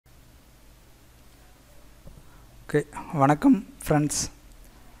Okay, வணக்கம் friends,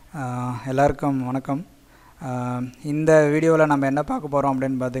 எல்லாருக்கும் வணக்கம். இந்த வீடியோவில் நம்ம என்ன பார்க்க போகிறோம்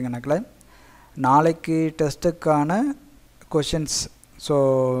அப்படின்னு பார்த்தீங்கன்னாக்கா, நாளைக்கு டெஸ்ட்டுக்கான கொஷின்ஸ். ஸோ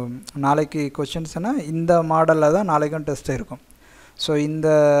நாளைக்கு கொஷின்ஸ்னால் இந்த மாடலில் தான் நாளைக்கும் டெஸ்ட் இருக்கும். ஸோ இந்த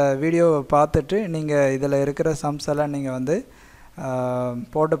வீடியோவை பார்த்துட்டு நீங்கள் இதில் இருக்கிற சம்ஸ் எல்லாம் நீங்கள் வந்து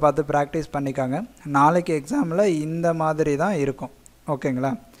போட்டு பார்த்து ப்ராக்டிஸ் பண்ணிக்காங்க. நாளைக்கு எக்ஸாமில் இந்த மாதிரி தான் இருக்கும்.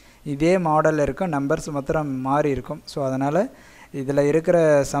 ஓகேங்களா? இதே மாடல் இருக்கும், நம்பர்ஸ் மாத்திரம் மாறி இருக்கும். ஸோ அதனால் இதில் இருக்கிற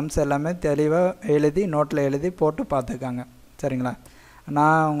சம்ஸ் எல்லாமே தெளிவாக எழுதி நோட்டில் எழுதி போட்டு பார்த்துக்காங்க. சரிங்களா?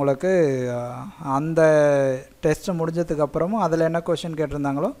 நான் உங்களுக்கு அந்த டெஸ்ட்டு முடிஞ்சதுக்கப்புறமும் அதில் என்ன கொஷின்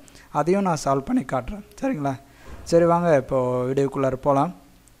கேட்டிருந்தாங்களோ அதையும் நான் சால்வ் பண்ணி காட்டுறேன். சரிங்களா? சரி, வாங்க இப்போது வீடியோக்குள்ளார போகலாம்.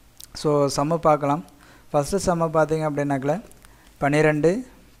 ஸோ சம்மு பார்க்கலாம். ஃபஸ்ட்டு சம்மு பார்த்தீங்க அப்படின்னாக்கல 12,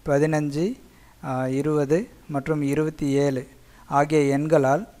 15, 20 மற்றும் 27 ஆகிய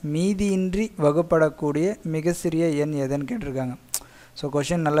எண்களால் மீதியின்றி வகுப்படக்கூடிய மிக சிறிய எண் எதுன்னு கேட்டிருக்காங்க. ஸோ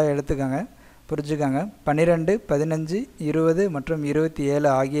கொஷின் நல்லா எடுத்துக்கோங்க, புரிஞ்சுக்கோங்க. 12, 15, 20 மற்றும்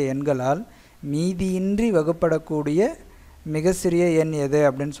 27 ஆகிய எண்களால் மீதியின்றி வகுப்படக்கூடிய மிக சிறிய எண் எது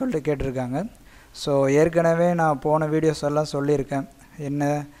அப்படின்னு சொல்லிட்டு கேட்டிருக்காங்க. ஸோ ஏற்கனவே நான் போன வீடியோஸ் எல்லாம் சொல்லியிருக்கேன்.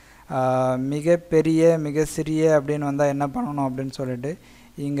 என்ன மிகப்பெரிய மிக சிறிய அப்படின்னு வந்தால் என்ன பண்ணணும் அப்படின்னு சொல்லிட்டு.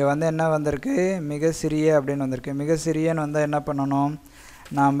 இங்கே வந்து என்ன வந்திருக்கு, மிக சிறிய அப்படின்னு வந்திருக்கு. மிக சிறியன்னு வந்தால் என்ன பண்ணணும்,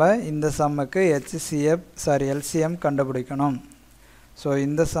 நாம் இந்த சம்முக்கு எல்சிஎம் கண்டுபிடிக்கணும். ஸோ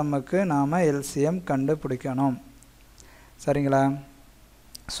இந்த சம்முக்கு நாம் எல்சிஎம் கண்டுபிடிக்கணும். சரிங்களா?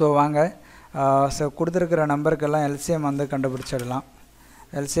 ஸோ வாங்க, ஸோ கொடுத்துருக்கிற நம்பருக்கெல்லாம் எல்சிஎம் வந்து கண்டுபிடிச்சிடலாம்.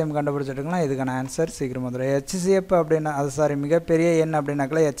 எல்சிஎம் கண்டுபிடிச்சிட்டுக்கலாம். இதுக்கான ஆன்சர் சீக்கிரம் வந்துடும். ஹெச்சிஎஃப் அப்படின்னா அது மிகப்பெரிய எண்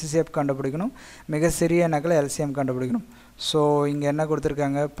அப்படின்னாக்கல ஹெச்சிஎஃப் கண்டுபிடிக்கணும். மிக சிறிய எண்ணாக்கல எல்சிஎம் கண்டுபிடிக்கணும். ஸோ இங்கே என்ன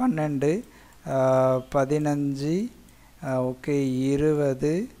கொடுத்துருக்காங்க, 12, 15, ஓகே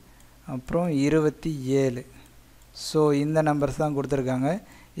 20 அப்புறம் 27. ஸோ இந்த நம்பர்ஸ் தான் கொடுத்துருக்காங்க.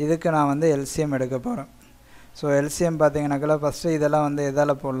 இதுக்கு நான் வந்து எல்சிஎம் எடுக்க போகிறேன். ஸோ எல்சிஎம் பார்த்தீங்கன்னாக்கல ஃபஸ்ட்டு இதெல்லாம் வந்து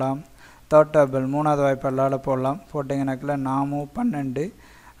எதால் போடலாம், தேர்ட் டேபிள் மூணாவது வாய்ப்பாளால் போடலாம். போட்டிங்கனாக்கல 4 12,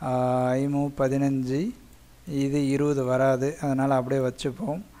 5 15, இது 20 வராது, அதனால் அப்படியே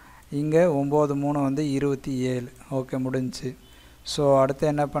வச்சுப்போம். இங்கே 9 3 வந்து 27. ஓகே, முடிஞ்சு. ஸோ அடுத்து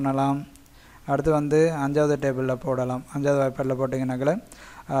என்ன பண்ணலாம், அடுத்து வந்து அஞ்சாவது டேபிளில் போடலாம். அஞ்சாவது வாய்ப்பாடில் போட்டிங்கனாக்கல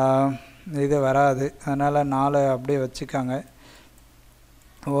இது வராது, அதனால் 4 அப்படியே வச்சுக்காங்க.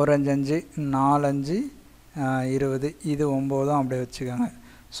 1 5 4 5 20, இது 9 அப்படியே வச்சுக்காங்க.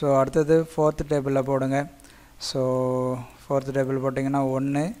 ஸோ அடுத்தது ஃபோர்த்து டேபிளில் போடுங்க. ஸோ ஃபோர்த்து டேபிள் போட்டிங்கன்னா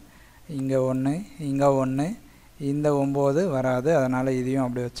 1, இங்கே 1, இங்கே 1, இந்த 9 வராது, அதனால் இதையும்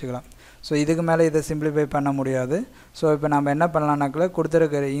அப்படி வச்சுக்கலாம். ஸோ இதுக்கு மேலே இதை சிம்பிளிஃபை பண்ண முடியாது. ஸோ இப்போ நம்ம என்ன பண்ணலான்னாக்கல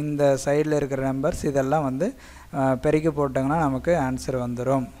கொடுத்துருக்கிற இந்த சைடில் இருக்கிற நம்பர்ஸ் இதெல்லாம் வந்து பெருக்கி போட்டிங்கன்னா நமக்கு ஆன்சர்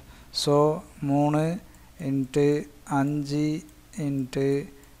வந்துடும். ஸோ 3 × 5 ×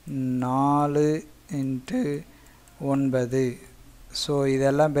 4 × 9. ஸோ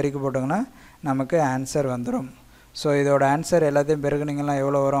இதெல்லாம் பெருக்கி போட்டோங்கன்னா நமக்கு ஆன்சர் வந்துடும். ஸோ இதோட ஆன்சர் எல்லாத்தையும் பெருக்குனிங்கன்னா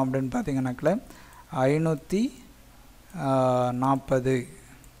எவ்வளோ வரும் அப்படின்னு பார்த்தீங்கன்னாக்கல 540.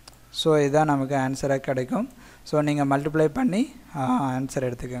 ஸோ இதுதான் நமக்கு ஆன்சராக கிடைக்கும். ஸோ நீங்கள் மல்டிப்ளை பண்ணி ஆன்சர்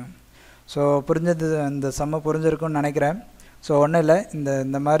எடுத்துக்கோங்க. ஸோ புரிஞ்சது, இந்த சம்ம புரிஞ்சிருக்குன்னு நினைக்கிறேன். ஸோ ஒன்றும் இல்லை,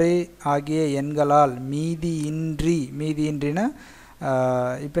 இந்த மாதிரி ஆகிய எண்களால் மீதியின்றினா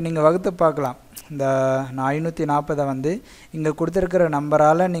இப்போ நீங்கள் வகுத்து பார்க்கலாம். இந்த 540 வந்து இங்கே கொடுத்துருக்கிற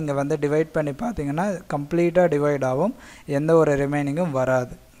நம்பரால் நீங்கள் வந்து டிவைட் பண்ணி பார்த்தீங்கன்னா கம்ப்ளீட்டாக டிவைட் ஆகும், எந்த ஒரு ரிமைனிங்கும்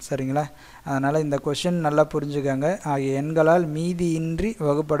வராது. சரிங்களா? அதனால் இந்த கொஷின் நல்லா புரிஞ்சுக்கோங்க. ஆகிய எண்களால் மீதியின்றி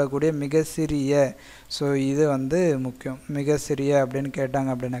வகுப்படக்கூடிய மிக சிறிய. ஸோ இது வந்து முக்கியம். மிக சிறிய அப்படின்னு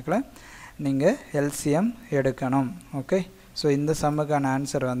கேட்டாங்க அப்படின்னாக்கல நீங்கள் எல்சிஎம் எடுக்கணும். ஓகே, ஸோ இந்த சம்முக்கான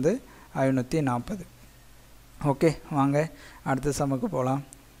ஆன்சர் வந்து 540. ஓகே, வாங்க அடுத்த சம்முக்கு போகலாம்.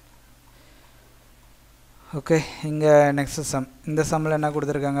 ஓகே, இங்கே நெக்ஸ்ட் சம். இந்த சம்மில் என்ன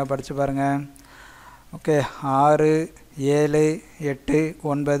கொடுத்துருக்காங்க படித்து பாருங்கள். ஓகே, 6, 7, 8,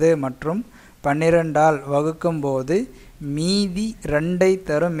 9 மற்றும் 12ஆல் வகுக்கும்போது மீதி 2ஐ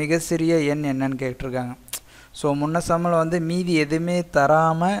தரும் மிக சிறிய எண் என்னன்னு கேட்டிருக்காங்க. ஸோ முன்ன சம்மில் வந்து மீதி எதுவுமே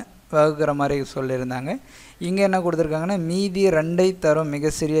தராமல் வகுக்கிற மாதிரி சொல்லியிருந்தாங்க. இங்கே என்ன கொடுத்துருக்காங்கன்னா மீதி 2ஐ தரும் மிக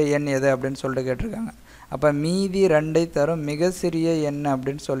சிறிய எண் எது அப்படின்னு சொல்லிட்டு கேட்டிருக்காங்க. அப்போ மீதி 2ஐ தரும் மிக சிறிய எண்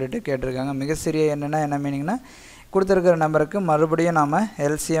அப்படின்னு சொல்லிட்டு கேட்டிருக்காங்க. மிக சிறிய எண்ணுன்னா என்ன மீனிங்னா கொடுத்துருக்கிற நம்பருக்கு மறுபடியும் நாம்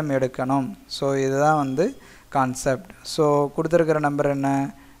எல்சிஎம் எடுக்கணும். ஸோ இதுதான் வந்து கான்செப்ட். ஸோ கொடுத்துருக்கிற நம்பர் என்ன,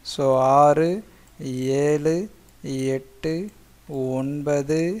 ஸோ 6, 7, 8,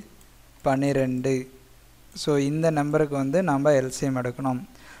 9, 12. ஸோ இந்த நம்பருக்கு வந்து நம்ம எல்சிஎம் எடுக்கணும்.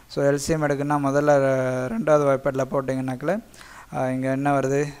 ஸோ எல்சிஎம் எடுக்கணும்னா முதல்ல ரெண்டாவது வாய்ப்பாட்டில் போட்டிங்கன்னாக்கில் இங்கே என்ன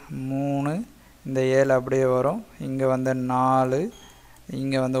வருது, 3 இந்த 7 அப்படியே வரும், இங்கே வந்து 4,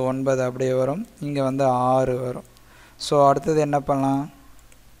 இங்கே வந்து 9 அப்படியே வரும், இங்கே வந்து 6 வரும். ஸோ அடுத்தது என்ன பண்ணலாம்,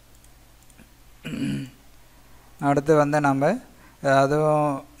 அடுத்து வந்து நம்ம அதுவும்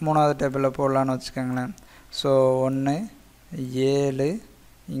 3வது டேபிளில் போடலான்னு வச்சுக்கோங்களேன். ஸோ 1 7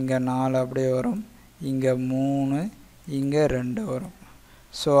 இங்கே 4 அப்படியே வரும், இங்கே 3 இங்கே 2 வரும்.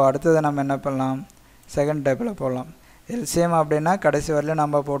 ஸோ அடுத்தது நம்ம என்ன பண்ணலாம், செகண்ட் டேபிளில் போடலாம். எல்சிஎம் அப்படின்னா கடைசி வரையிலும்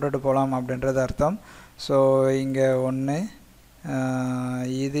நம்ம போட்டுட்டு போகலாம் அப்படின்றது அர்த்தம். ஸோ இங்கே 1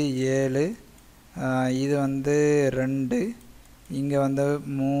 இது 7 இது வந்து 2 இங்கே வந்து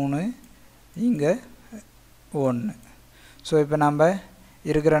 3 இங்கே 1. ஸோ இப்போ நம்ம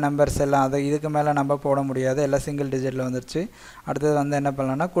இருக்கிற நம்பர்ஸ் எல்லாம் அதை இதுக்கு மேலே நம்ம போட முடியாது, எல்லாம் சிங்கிள் டிஜிட்டில் வந்துடுச்சு. அடுத்தது வந்து என்ன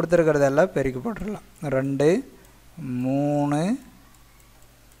பண்ணலாம்னா கொடுத்துருக்கிறதெல்லாம் பெருக்கி போட்டுடலாம். 2 3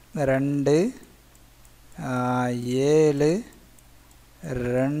 2 7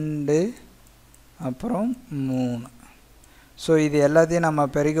 2 அப்புறம் 3. ஸோ இது எல்லாத்தையும் நம்ம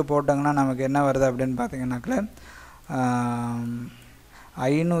பெருக்கி போட்டோங்கன்னா நமக்கு என்ன வருது அப்படின்னு பார்த்தீங்கன்னாக்கா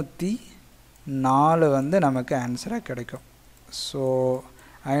 504 வந்து நமக்கு ஆன்சராக கிடைக்கும். ஸோ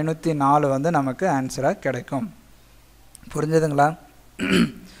 504 வந்து நமக்கு ஆன்சராக கிடைக்கும். புரிஞ்சுதுங்களா?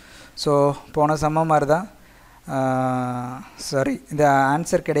 ஸோ போன சம்ம மாதிரி தான். சாரி, இது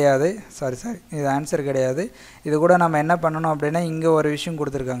ஆன்சர் கிடையாது. சாரி இது ஆன்சர் கிடையாது. இது கூட நம்ம என்ன பண்ணணும் அப்படின்னா, இங்கே ஒரு விஷயம்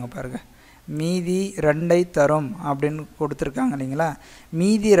கொடுத்துருக்காங்க பாருங்கள், மீதி 2ஐ தரும் அப்படின்னு கொடுத்துருக்காங்க இல்லைங்களா.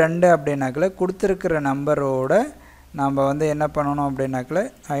 மீதி 2 அப்படின்னாக்கல கொடுத்துருக்கிற நம்பரோட நம்ம வந்து என்ன பண்ணணும் அப்படின்னாக்கல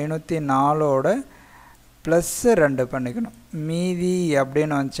 504ஓட +2 பண்ணிக்கணும். மீதி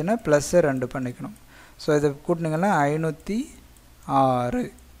அப்படின்னு வந்துச்சுன்னா +2 பண்ணிக்கணும். ஸோ இதை கூட்டினீங்கன்னா 506.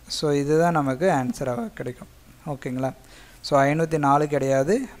 ஸோ இதுதான் நமக்கு ஆன்சராக கிடைக்கும். ஓகேங்களா? ஸோ 504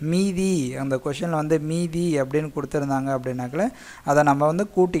 கிடையாது, மீதி. அந்த கொஷினில் வந்து மீதி அப்படின்னு கொடுத்துருந்தாங்க அப்படின்னாக்கல அதை நம்ம வந்து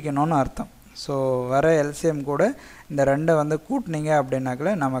கூட்டிக்கணும்னு அர்த்தம். ஸோ வர எல்சிஎம் கூட இந்த 2 வந்து கூட்டினீங்க அப்படின்னாக்கல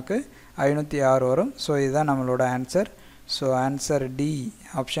நமக்கு 506 வரும். ஸோ இதுதான் நம்மளோட answer. So answer D,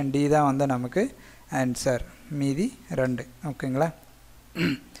 option D தான் வந்து நமக்கு ஆன்சர், மீதி 2. ஓகேங்களா?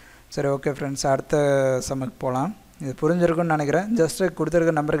 சரி, ஓகே ஃப்ரெண்ட்ஸ், அடுத்த சம்முக்கு போகலாம். இது புரிஞ்சிருக்குன்னு நினைக்கிறேன். ஜஸ்ட்டு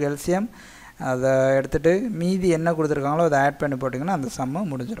கொடுத்துருக்க நம்பருக்கு எல்சிஎம் அதை எடுத்துகிட்டு மீதி என்ன கொடுத்துருக்காங்களோ அதை ஆட் பண்ணி போட்டிங்கன்னா அந்த சம்மு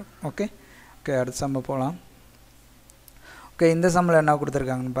முடிஞ்சிடும். ஓகே, அடுத்த சம்மு போகலாம். ஓகே, இந்த சம்மில் என்ன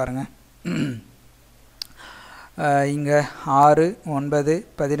கொடுத்துருக்காங்கன்னு பாருங்கள். இங்கே 6 9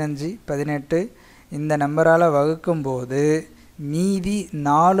 15 18 இந்த நம்பரால் வகுக்கும்போது மீதி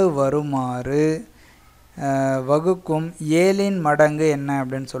 4 வருமாறு வகுக்கும் 7இன் மடங்கு என்ன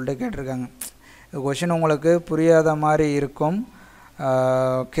அப்படின்னு சொல்லிட்டு கேட்டிருக்காங்க. இந்த கொஷின் உங்களுக்கு புரியாத மாதிரி இருக்கும்.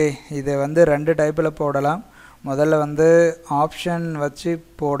 ஓகே, இதை வந்து 2 டைப்பில் போடலாம். முதல்ல வந்து ஆப்ஷன் வச்சு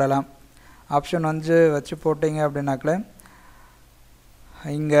போடலாம். ஆப்ஷன் வந்து வச்சு போட்டிங்க அப்படின்னாக்கல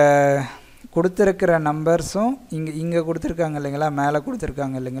இங்கே கொடுத்துருக்கிற நம்பர்ஸும் இங்கே கொடுத்துருக்காங்க இல்லைங்களா, மேலே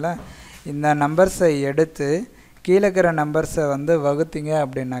கொடுத்துருக்காங்க இல்லைங்களா, இந்த நம்பர்ஸை எடுத்து கீழே இருக்கிற நம்பர்ஸை வந்து வகுத்தீங்க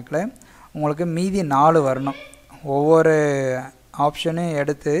அப்படின்னாக்கல உங்களுக்கு மீதி 4 வரணும். ஒவ்வொரு ஆப்ஷனையும்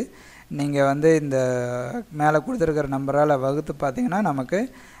எடுத்து நீங்கள் வந்து இந்த மேலே கொடுத்துருக்கிற நம்பரால் வகுத்து பார்த்தீங்கன்னா நமக்கு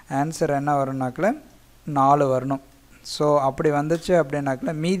ஆன்சர் என்ன வரும்னாக்கல 4 வரணும். ஸோ அப்படி வந்துச்சு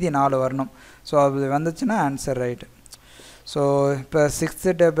அப்படின்னாக்கல மீதி 4 வரணும். ஸோ அப்படி வந்துச்சுன்னா ஆன்சர் ரைட்டு. ஸோ இப்போ 6th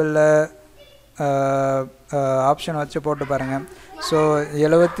டேபிளில் ஆப்ஷன் வச்சு போட்டு பாருங்கள். ஸோ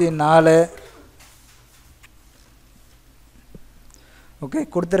 74. ஓகே,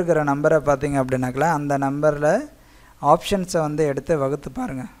 கொடுத்துருக்கிற நம்பரை பார்த்தீங்க அப்படின்னாக்கல அந்த நம்பரில் ஆப்ஷன்ஸை வந்து எடுத்து வகுத்து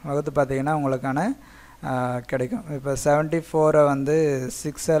பாருங்கள். வகுத்து பார்த்தீங்கன்னா உங்களுக்கான கிடைக்கும். இப்போ 74 வந்து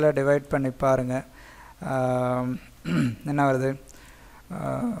 6ஆல் டிவைட் பண்ணி பாருங்கள், என்ன வருது.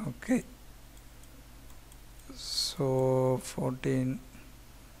 ஓகே, ஸோ 14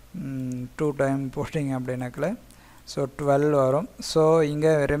 2 டைம் போட்டிங்க அப்படின்னாக்கல ஸோ 12 வரும். ஸோ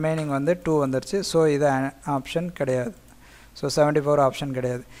இங்கே ரிமைனிங் வந்து 2 வந்துருச்சு. ஸோ இது ஆப்ஷன் கிடையாது. ஸோ 74 ஆப்ஷன்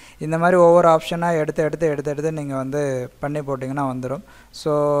கிடையாது. இந்த மாதிரி ஒவ்வொரு ஆப்ஷனாக எடுத்து நீங்கள் வந்து பண்ணி போட்டிங்கன்னா வந்துடும்.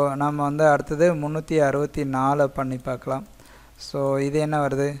 ஸோ நம்ம வந்து அடுத்தது 364 பண்ணி பார்க்கலாம். ஸோ இது என்ன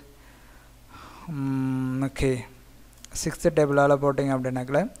வருது. ஓகே, 6th டேபிளால் போட்டிங்க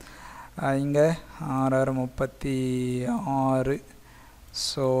அப்படின்னாக்கல இங்கே 6 36.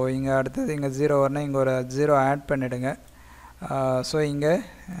 ஸோ இங்கே அடுத்தது இங்கே 0 வரணும், இங்கே ஒரு 0 ஆட் பண்ணிவிடுங்க. ஸோ இங்கே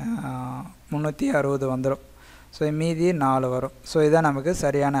 360 வந்துடும். ஸோ மீதி 4 வரும். ஸோ இதுதான் நமக்கு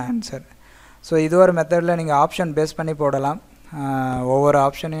சரியான ஆன்சர். ஸோ இது ஒரு மெத்தடில் நீங்கள் ஆப்ஷன் பேஸ் பண்ணி போடலாம். ஒவ்வொரு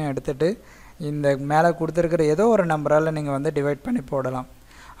ஆப்ஷனையும் எடுத்துகிட்டு இந்த மேலே கொடுத்துருக்கிற ஏதோ ஒரு நம்பரால் நீங்கள் வந்து டிவைட் பண்ணி போடலாம்.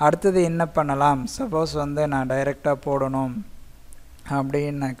 அடுத்தது என்ன பண்ணலாம், சப்போஸ் வந்து நான் டைரெக்டாக போடணும்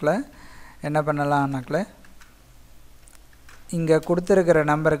அப்படின்னாக்கல என்ன பண்ணலாம்னாக்கல இங்கே கொடுத்துருக்கிற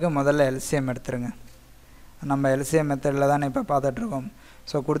நம்பருக்கு முதல்ல எல்சிஎம் எடுத்துருங்க. நம்ம எல்சிஎம் மெத்தடில் தானே இப்போ பார்த்துட்ருக்கோம்.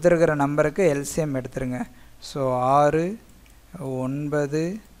 ஸோ கொடுத்துருக்கிற நம்பருக்கு எல்சிஎம் எடுத்துருங்க. ஸோ 6 9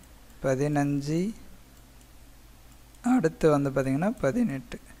 15 அடுத்து வந்து பார்த்திங்கன்னா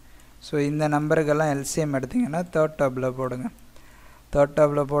 18. ஸோ இந்த நம்பருக்கெல்லாம் எல்சிஎம் எடுத்திங்கன்னா தேர்ட் டேபிளில் போடுங்க. தேர்ட்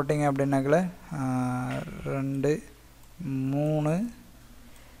டேபிளில் போட்டிங்க அப்படின்னாக்கல 2 3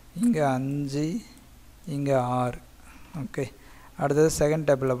 இங்கே 5 இங்கே 6. ஓகே, அடுத்தது செகண்ட்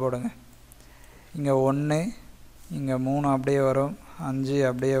டேபிளில் போடுங்க. இங்கே 1 இங்கே 3 அப்படியே வரும், 5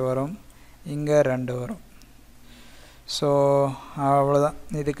 அப்படியே வரும், இங்கே 2 வரும். ஸோ அவ்வளோதான்.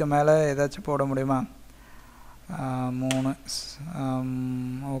 இதுக்கு மேலே ஏதாச்சும் போட முடியுமா? 3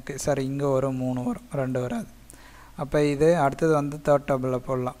 ஓகே சாரி, இங்கே வரும் 3 வரும், 2 வராது. அப்போ இது அடுத்தது வந்து தேர்ட் டேபிளில்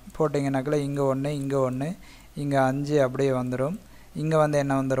போடலாம். போட்டிங்கனாக்கல இங்கே 1 இங்கே 1 இங்கே 5 அப்படியே வந்துடும். இங்கே வந்து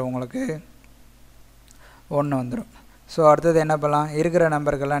என்ன வந்துடும் உங்களுக்கு? 1 வந்துடும். ஸோ அடுத்தது என்ன பண்ணலாம்? இருக்கிற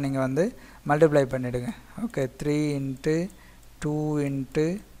நம்பருக்கெல்லாம் நீங்கள் வந்து மல்டிப்ளை பண்ணிவிடுங்க. ஓகே, 3 × 2 ×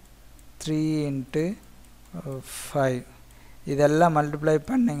 3 × 5 இதெல்லாம் மல்டிப்ளை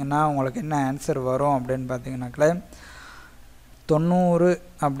பண்ணிங்கன்னா உங்களுக்கு என்ன ஆன்சர் வரும் அப்படின்னு பார்த்தீங்கன்னாக்கல 90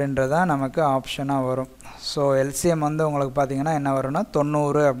 அப்படின்றதான் நமக்கு ஆப்ஷனாக வரும். ஸோ எல்சிஎம் வந்து உங்களுக்கு பார்த்தீங்கன்னா என்ன வரும்னா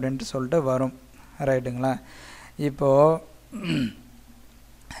 90 அப்படின்ட்டு சொல்லிட்டு வரும். ரைட்டுங்களா?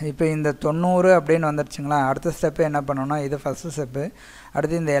 இப்போ இந்த 90 அப்படின்னு வந்துடுச்சுங்களா? அடுத்த ஸ்டெப்பு என்ன பண்ணணும்னா, இது ஃபஸ்ட்டு ஸ்டெப்பு.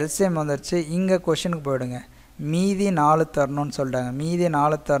 அடுத்து இந்த எல்சிஎம் வந்துடுச்சு. இங்கே கொஷனுக்கு போயிடுங்க. மீதி 4 தரணும்னு சொல்லிட்டாங்க. மீதி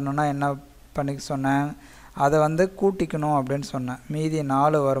 4 தரணுன்னா என்ன பண்ணிக்க சொன்னேன்? அதை வந்து கூட்டிக்கணும் அப்படின்னு சொன்னேன். மீதி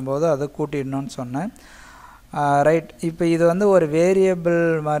 4 வரும்போது அதை கூட்டிடணும்னு சொன்னேன். ரைட். இப்போ இது வந்து ஒரு வேரியபிள்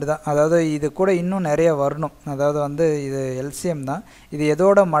மாதிரி தான். அதாவது இது கூட இன்னும் நிறைய வரணும். அதாவது வந்து இது எல்சிஎம் தான். இது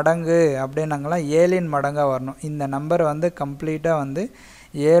எதோட மடங்கு அப்படின்னாங்களாம் 7 மடங்காக வரணும். இந்த நம்பர் வந்து கம்ப்ளீட்டாக வந்து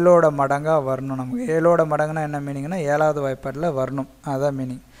 7ஓட மடங்காக வரணும். நமக்கு 7ஓட மடங்குனா என்ன மீனிங்னா 7வது வாய்ப்பாட்டில் வரணும், அதான்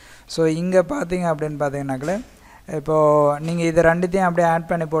மீனிங். ஸோ இங்கே பார்த்தீங்க அப்படின்னு பார்த்தீங்கன்னாக்கல இப்போது நீங்கள் இது ரெண்டுத்தையும் அப்படியே ஆட்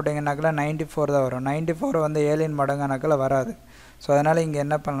பண்ணி போட்டிங்கனாக்கல 94 தான் வரும். 94 வந்து 7 மடங்கானாக்கல வராது. ஸோ அதனால் இங்கே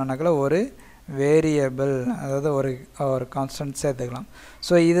என்ன பண்ணலான்னாக்கல ஒரு வேரியபிள், அதாவது ஒரு கான்ஸ்டன்ட் சேர்த்துக்கலாம்.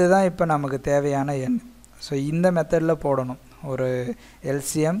 ஸோ இதுதான் இப்போ நமக்கு தேவையான எண். ஸோ இந்த மெத்தடில் போடணும். ஒரு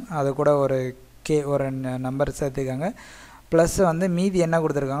எல்சிஎம், அது கூட ஒரு நம்பர் சேர்த்துக்காங்க, ப்ளஸ் வந்து மீதி என்ன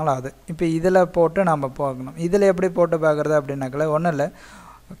கொடுத்துருக்காங்களோ அது. இப்போ இதில் போட்டு நம்ம பார்க்கணும். இதில் எப்படி போட்டு பார்க்குறது அப்படின்னாக்கல ஒன்றும் இல்லை,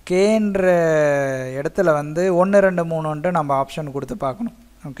 கேன்ற இடத்துல வந்து 1 2 3ன்ட்டு நம்ம ஆப்ஷன் கொடுத்து பார்க்கணும்.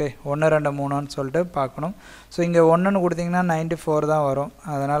 ஓகே, 1 2 3ன்னு சொல்லிட்டு பார்க்கணும். ஸோ இங்கே 1ன்னு கொடுத்திங்கன்னா 94 தான் வரும்.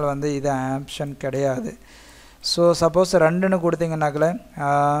 அதனால் வந்து இது ஆப்ஷன் கிடையாது. ஸோ சப்போஸ் 2ன்னு கொடுத்திங்கனாக்கல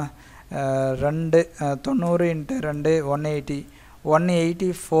 2 90 × 2 180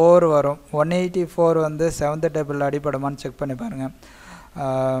 184 வரும். 184 வந்து 7th டேபிளில் அடிப்படமான்னு செக் பண்ணி பாருங்கள்.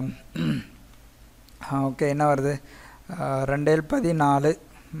 ஓகே, என்ன வருது? 2 14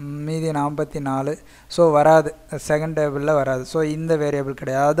 மீதி 44. ஸோ வராது, செகண்ட் டேபிளில் வராது. ஸோ இந்த வேரியபிள்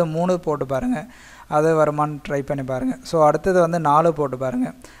கிடையாது. 3 போட்டு பாருங்கள், அது வருமானு ட்ரை பண்ணி பாருங்கள். ஸோ அடுத்தது வந்து 4 போட்டு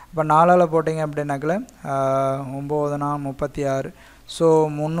பாருங்கள். இப்போ 4ஆல் போட்டிங்க அப்படின்னாக்கல 9 36. ஸோ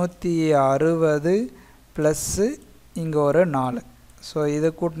 360 ப்ளஸ்ஸு இங்கே ஒரு 4. ஸோ இது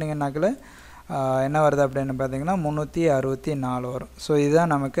கூட்டினீங்கன்னாக்கல என்ன வருது அப்படின்னு பார்த்தீங்கன்னா 364 வரும். ஸோ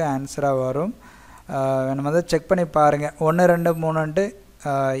இதுதான் நமக்கு ஆன்சராக வரும். நம்ம வந்து செக் பண்ணி பாருங்கள். 1 2 3ன்ட்டு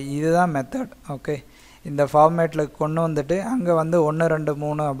இதுதான் மெத்தட். ஓகே, இந்த ஃபார்மேட்டில் கொண்டு வந்துட்டு அங்கே வந்து 1 2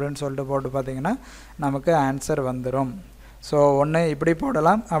 3 அப்படின்னு சொல்லிட்டு போட்டு பார்த்தீங்கன்னா நமக்கு ஆன்சர் வந்துடும். ஸோ ஒன்று இப்படி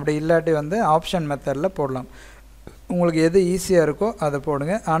போடலாம், அப்படி இல்லாட்டி வந்து ஆப்ஷன் மெத்தடில் போடலாம். உங்களுக்கு எது ஈஸியாக இருக்கோ அதை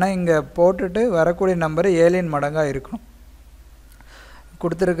போடுங்க. ஆனால் இங்கே போட்டுட்டு வரக்கூடிய நம்பர் 7 மடங்காக இருக்கணும்.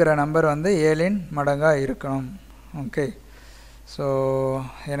 கொடுத்துருக்கிற நம்பர் வந்து 7 மடங்காக இருக்கணும். ஓகே, ஸோ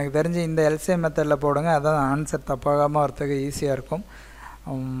எனக்கு தெரிஞ்சு இந்த எல்சிஎம் மெத்தடில் போடுங்க, அதான் ஆன்சர் தப்பாகாமல் வரத்துக்கு ஈஸியாக இருக்கும்.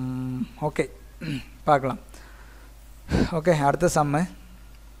 ஓகே, பார்க்கலாம். ஓகே, அடுத்த சம்மு.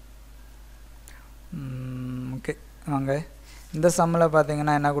 ஓகே வாங்க. இந்த சம்மில்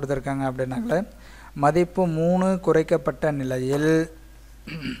பார்த்தீங்கன்னா என்ன கொடுத்துருக்காங்க அப்படின்னாக்கல மதிப்பு 3 குறைக்கப்பட்ட நிலையில்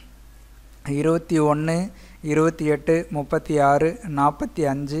 21 28 36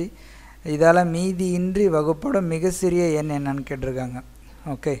 45 இதால் மீதியின்றி வகுப்படும் மிக சிறிய எண் என்னன்னு கேட்டிருக்காங்க.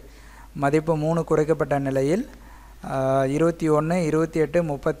 ஓகே, மதிப்பு 3 குறைக்கப்பட்ட நிலையில் 21 28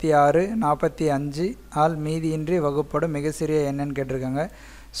 36 45 ஆல் மீதியின்றி வகுப்படும் மிக சிறிய எண்ணுன்னு கேட்டிருக்காங்க.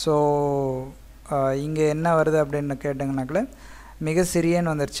 ஸோ இங்கே என்ன வருது அப்படின்னு கேட்டிங்கனாக்கல மிக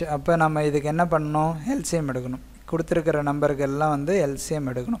சிறியன்னு வந்துருச்சு. அப்போ நம்ம இதுக்கு என்ன பண்ணணும்? எல்சிஎம் எடுக்கணும். கொடுத்துருக்கிற நம்பருக்கு எல்லாம் வந்து எல்சிஎம்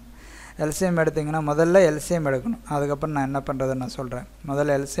எடுக்கணும். எல்சிஎம் எடுத்திங்கன்னா முதல்ல எல்சிஎம் எடுக்கணும். அதுக்கப்புறம் நான் என்ன பண்ணுறதுன்னு நான் சொல்கிறேன்.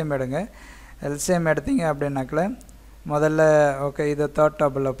 முதல்ல எல்சிஎம் எடுங்க. எல்சிஎம் எடுத்திங்க அப்படின்னாக்கல முதல்ல ஓகே, இதை தேர்ட்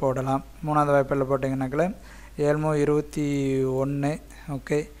டேபிளில் போடலாம். 3வது வாய்ப்பில் போட்டிங்கனாக்கல 7 21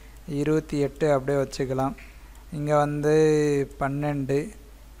 ஓகே 28 அப்படியே வச்சுக்கலாம். இங்கே வந்து 12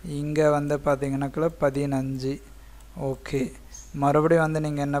 இங்கே வந்து பார்த்தீங்கன்னாக்குள்ள 15 ஓகே. மறுபடியும் வந்து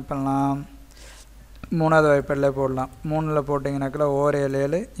நீங்கள் என்ன பண்ணலாம், 3வது வாய்ப்பாடில் போடலாம். 3ல் போட்டிங்கனாக்குள்ள ஓர் 7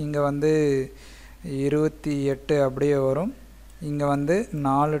 7 இங்கே வந்து 28 அப்படியே வரும். இங்கே வந்து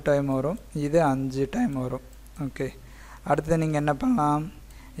 4 டைம் வரும், இது 5 டைம் வரும் ஓகே. அடுத்து நீங்கள் என்ன பண்ணலாம்,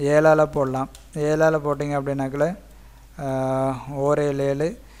 7ஆல் போடலாம். 7ஆல் போட்டிங்க அப்படின்னாக்குள்ள ஓர் 7 7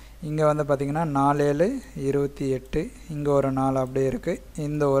 இங்கே வந்து பார்த்திங்கன்னா 4 7 28 இங்கே ஒரு 4 அப்படியே இருக்குது,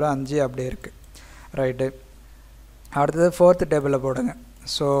 இந்த ஒரு 5 அப்படியே இருக்குது ரைட்டு. அடுத்தது 4th டேபிளில் போடுங்க.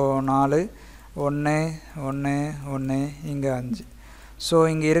 ஸோ 4 1 1 1 இங்கே 5. ஸோ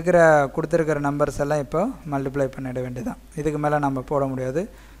இங்கே இருக்கிற கொடுத்துருக்கிற நம்பர்ஸ் எல்லாம் இப்போ மல்டிப்ளை பண்ணிட வேண்டியதான், இதுக்கு மேலே நம்ம போட முடியாது.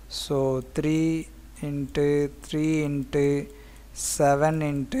 ஸோ 3 × 3 × 7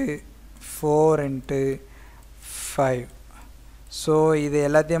 × 4 × 5. ஸோ இது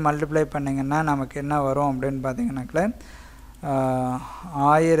எல்லாத்தையும் மல்டிப்ளை பண்ணிங்கன்னா நமக்கு என்ன வரும் அப்படின்னு பார்த்தீங்கன்னாக்கல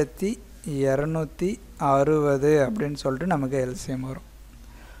 1260 அப்படின்னு சொல்லிட்டு நமக்கு எல்சிஎம் வரும்.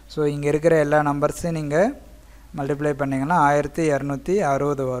 ஸோ இங்கே இருக்கிற எல்லா நம்பர்ஸையும் நீங்கள் மல்டிப்ளை பண்ணிங்கன்னா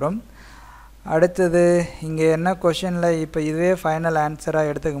 1260 வரும். அடுத்தது இங்கே என்ன கொஷனில் இப்போ இதுவே ஃபைனல் ஆன்சராக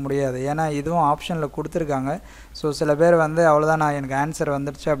எடுத்துக்க முடியாது, ஏன்னா இதுவும் ஆப்ஷனில் கொடுத்துருக்காங்க. ஸோ சில பேர் வந்து அவ்வளோதான் நான் எனக்கு ஆன்சர்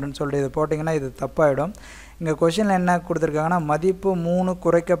வந்துடுச்சு அப்படின்னு சொல்லிட்டு இது போட்டிங்கன்னா இது தப்பாயிடும். இங்கே கொஷனில் என்ன கொடுத்துருக்காங்கன்னா மதிப்பு 3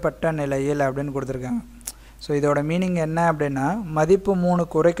 குறைக்கப்பட்ட நிலையில் அப்படின்னு கொடுத்துருக்காங்க. ஸோ இதோட மீனிங் என்ன அப்படின்னா மதிப்பு 3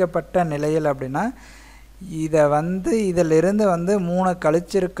 குறைக்கப்பட்ட நிலையில் அப்படின்னா இதை வந்து இதிலிருந்து வந்து 3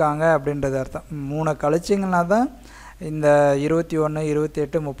 கழிச்சிருக்காங்க அப்படின்றது அர்த்தம். 3 கழிச்சிங்கன்னா தான் இந்த 21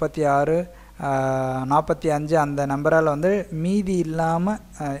 28 36 45 அந்த நம்பரால் வந்து மீதி இல்லாமல்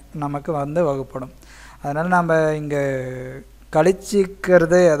நமக்கு வந்து வகுப்படும். அதனால் நம்ம இங்கே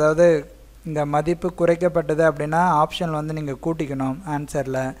கழிச்சிக்கிறது, அதாவது இந்த மதிப்பு குறைக்கப்பட்டது அப்படின்னா ஆப்ஷன் வந்து நீங்கள் கூட்டிக்கணும்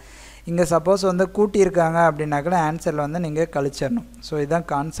ஆன்சரில். இங்கே சப்போஸ் வந்து கூட்டியிருக்காங்க அப்படின்னாக்கா ஆன்சரில் வந்து நீங்கள் கழிச்சிடணும். ஸோ இதுதான்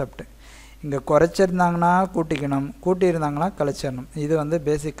கான்செப்ட். இங்கே குறைச்சிருந்தாங்கன்னா கூட்டிக்கணும், கூட்டியிருந்தாங்கன்னா கழிச்சிடணும், இது வந்து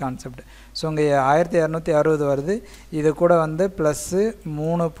பேசிக் கான்செப்ட். ஸோ இங்கே 1260 வருது, இது கூட வந்து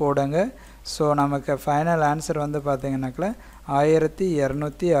 +3 போடுங்க. ஸோ நமக்கு ஃபைனல் ஆன்சர் வந்து பார்த்திங்கனாக்கா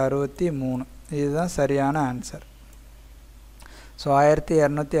 1263, இதுதான் சரியான ஆன்சர். ஸோ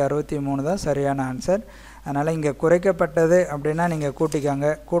 1263 தான் சரியான ஆன்சர். அதனால் இங்கே குறைக்கப்பட்டது அப்படின்னா நீங்கள் கூட்டிக்காங்க,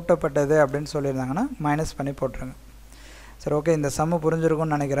 கூட்டப்பட்டது அப்படின்னு சொல்லியிருந்தாங்கன்னா மைனஸ் பண்ணி போட்டுருங்க. சரி ஓகே, இந்த சம்மு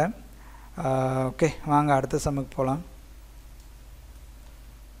புரிஞ்சிருக்கும்னு நினைக்கிறேன். ஓகே வாங்க அடுத்த சம்முக்கு போகலாம்.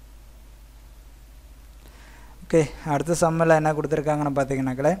 ஓகே அடுத்த சம்மில் என்ன கொடுத்துருக்காங்கன்னு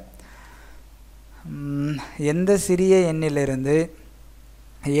பார்த்தீங்கன்னாக்கா எந்த சிறிய எண்ணிலிருந்து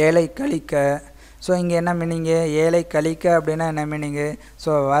 7ஐ கழிக்க. ஸோ இங்கே என்ன மீனிங்கு, 7ஐ கழிக்க அப்படின்னா என்ன மீனிங்கு,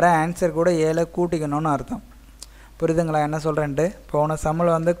 ஸோ வர ஆன்சர் கூட 7 கூட்டிக்கணும்னு அர்த்தம். புரியுதுங்களா என்ன சொல்கிறேன்ட்டு? போன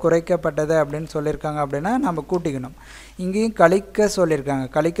சம்மில் வந்து குறைக்கப்பட்டது அப்படின்னு சொல்லியிருக்காங்க அப்படின்னா நம்ம கூட்டிக்கணும். இங்கேயும் கழிக்க சொல்லியிருக்காங்க,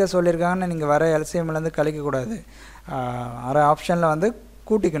 கழிக்க சொல்லியிருக்காங்கன்னு நீங்கள் வர எல்சிஎம்லேருந்து கழிக்கக்கூடாது, வர ஆப்ஷனில் வந்து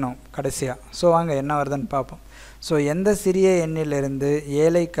கூட்டிக்கணும் கடைசியாக. ஸோ வாங்க என்ன வருதுன்னு பார்ப்போம். ஸோ எந்த சிறிய எண்ணிலிருந்து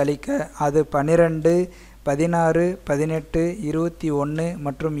 7ஐ கழிக்க அது 12 16 18 21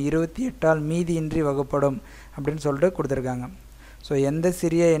 மற்றும் 28ஆல் மீதியின்றி வகுப்படும் அப்படின்னு சொல்லிட்டு கொடுத்துருக்காங்க. ஸோ எந்த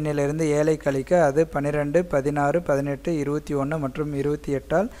சிறிய எண்ணிலிருந்து 7ஐ கழிக்க அது 12 16 18 21 மற்றும்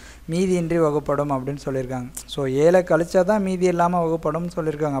 28ஆல் மீதியின்றி வகுப்படும் அப்படின்னு சொல்லியிருக்காங்க. ஸோ 7ஐ கழிச்சா தான் மீதி இல்லாமல் வகுப்படும்னு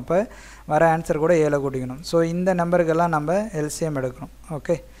சொல்லியிருக்காங்க. அப்போ வர ஆன்சர் கூட 7 கூட்டிக்கணும். ஸோ இந்த நம்பருக்கெல்லாம் நம்ம எல்சிஎம் எடுக்கணும்.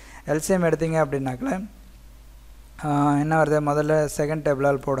 ஓகே எல்சிஎம் எடுத்தீங்க அப்படின்னாக்கல என்ன வருது, முதல்ல செகண்ட்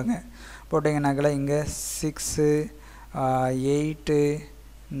டேபிளால் போடுங்க. போட்டிங்கனாக்கல இங்கே 6 8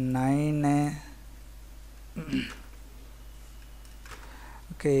 9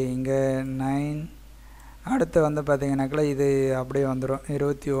 ஓகே இங்கே 9. அடுத்து வந்து பார்த்திங்கனாக்கல இது அப்படியே வந்துடும்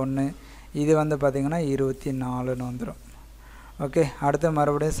 21, இது வந்து பார்த்திங்கன்னா 24ன்னு வந்துடும். ஓகே அடுத்து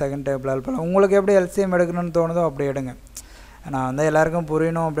மறுபடியும் செகண்ட் டேபிளால் போகலாம். உங்களுக்கு எப்படி எல்சிஎம் எடுக்கணும்னு தோணுதோ அப்படி எடுங்க. நான் வந்து எல்லாருக்கும்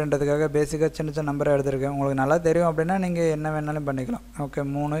புரியணும் அப்படின்றதுக்காக பேசிக்காக சின்ன சின்ன நம்பரை எடுத்திருக்கேன். உங்களுக்கு நல்லா தெரியும் அப்படின்னா நீங்கள் என்ன வேணாலும் பண்ணிக்கலாம். ஓகே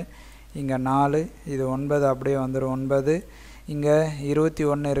 3 இங்கே 4 இது 9 அப்படியே வந்துடும் 9. இங்கே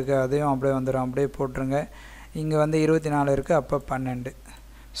 21 இருக்குது அதையும் அப்படியே வந்துடும், அப்படியே போட்டுருங்க. இங்கே வந்து 24 இருக்குது அப்போ 12.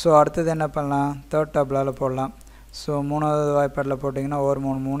 ஸோ அடுத்தது என்ன பண்ணலாம், தேர்ட் டேபிளால் போடலாம். ஸோ 3வது வாய்ப்பாடில் போட்டிங்கன்னா 1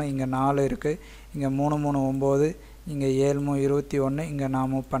 3 3 இங்கே 4 இருக்குது, இங்கே 3 3 9 இங்கே 7 3 21 இங்கே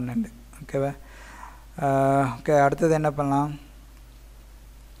 4 12. ஓகேவா? ஓகே அடுத்தது என்ன பண்ணலாம்,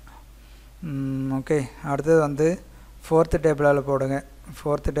 ஓகே அடுத்தது வந்து ஃபோர்த்து டேபிளால் போடுங்க.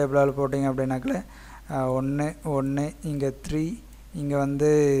 ஃபோர்த்து டேபிளால் போட்டிங்க அப்படின்னாக்கல 1 1 இங்கே 3 இங்கே வந்து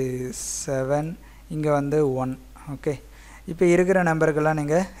 7 இங்கே வந்து 1. ஓகே இப்போ இருக்கிற நம்பருக்கெல்லாம்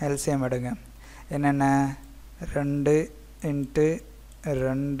நீங்கள் எல்சிஎம் எடுங்க. என்னென்ன 2 இன்ட்டு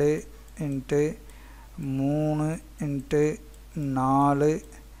 2 இன்ட்டு 3 இன்ட்டு 4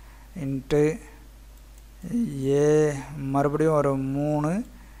 இன்ட்டு மறுபடியும் ஒரு 3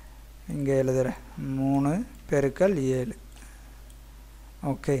 இங்கே எழுதுகிறேன் 3 பெருக்கல் 7.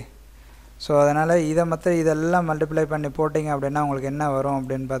 ஓகே. ஸோ அதனால் இதை இதெல்லாம் மல்டிப்ளை பண்ணி போட்டிங்க அப்படின்னா உங்களுக்கு என்ன வரும்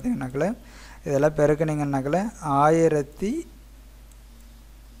அப்படின்னு பார்த்தீங்கன்னாக்கல இதெல்லாம் பெருக்குனிங்கன்னாக்கல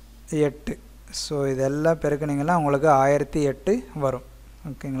 1008. ஸோ இதெல்லாம் பெருக்குனிங்கன்னா உங்களுக்கு 1008 வரும்.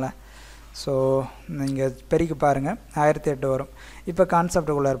 ஓகேங்களா? ஸோ நீங்கள் பெருக்கி பாருங்கள் 1008 வரும். இப்போ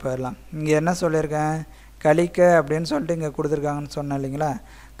கான்செப்டுக்குள்ளே போயிடலாம். இங்கே என்ன சொல்லியிருக்கேன், கழிக்க அப்படின்னு சொல்லிட்டு இங்கே கொடுத்துருக்காங்கன்னு சொன்னேன் இல்லைங்களா?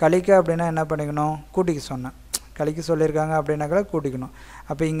 கழிக்க அப்படின்னா என்ன பண்ணிக்கணும், கூட்டிக்க சொன்னேன். கழிக்க சொல்லியிருக்காங்க அப்படின்னாக்கா கூட்டிக்கணும்.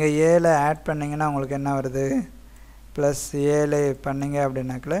 அப்போ இங்கே 7 ஆட் பண்ணிங்கன்னா உங்களுக்கு என்ன வருது, ப்ளஸ் 7 பண்ணிங்க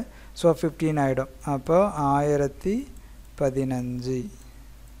அப்படின்னாக்கல ஸோ 15 ஆகிடும். அப்போது 1015.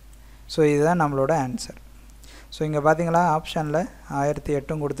 ஸோ இதுதான் நம்மளோட ஆன்சர். ஸோ இங்கே பார்த்தீங்களா ஆப்ஷனில்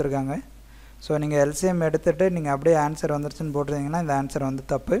 1008 கொடுத்துருக்காங்க. ஸோ நீங்கள் எல்சிஎம் எடுத்துகிட்டு நீங்கள் அப்படியே ஆன்சர் வந்துருச்சுன்னு போட்டிருந்தீங்கன்னா இந்த ஆன்சர் வந்து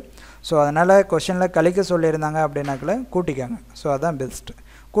தப்பு. ஸோ அதனால் கொஷனில் கழிக்க சொல்லியிருந்தாங்க அப்படின்னாக்கல கூட்டிக்காங்க. ஸோ அதுதான் பெஸ்ட்டு.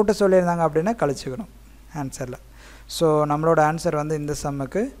 கூட்ட சொல்லியிருந்தாங்க அப்படின்னா கழிச்சுக்கணும் ஆன்சரில். ஸோ நம்மளோட ஆன்சர் வந்து இந்த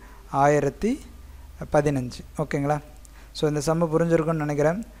சம்முக்கு 1015. ஓகேங்களா? ஸோ இந்த சம்மு புரிஞ்சிருக்குன்னு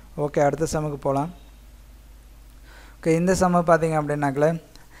நினைக்கிறேன். ஓகே, அடுத்த சம்முக்கு போகலாம். ஓகே, இந்த சம்மு பார்த்தீங்க அப்படின்னாக்கல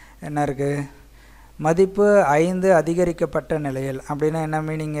என்ன இருக்குது, மதிப்பு 5 அதிகரிக்கப்பட்ட நிலையில் அப்படின்னா என்ன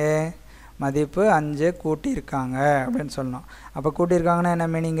மீனிங்கு, மதிப்பு 5 கூட்டியிருக்காங்க அப்படின்னு சொல்லணும். அப்போ கூட்டியிருக்காங்கன்னா என்ன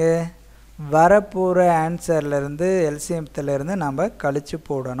மீனிங்கு, வரப்போகிற ஆன்சர்லேருந்து எல்சிஎம்த்திலேருந்து நம்ம கழித்து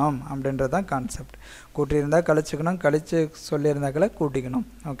போடணும் அப்படின்றது தான் கான்செப்ட். கூட்டியிருந்தால் கழிச்சுக்கணும், கழித்து சொல்லியிருந்தாக்கள கூட்டிக்கணும்.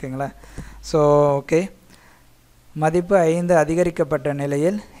 ஓகேங்களா? ஸோ ஓகே, மதிப்பு 5 அதிகரிக்கப்பட்ட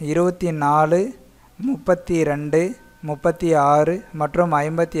நிலையில் 24, 32, 36 மற்றும்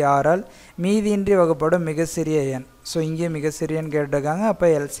 56ஆல் மீதியின்றி வகுப்படும் மிக சிறிய எண். ஸோ இங்கே மிக சிறிய எண் கேட்டிருக்காங்க. அப்போ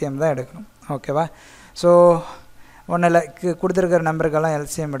எல்சிஎம் தான் எடுக்கணும். ஓகேவா? ஸோ ஒன்றில் கொடுத்துருக்கிற நம்பருக்கெல்லாம்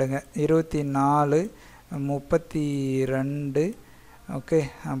எல்சிஎம் எடுங்க. 24, 32, ஓகே,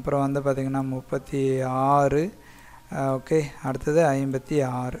 அப்புறம் வந்து பார்த்திங்கன்னா 36, ஓகே, அடுத்தது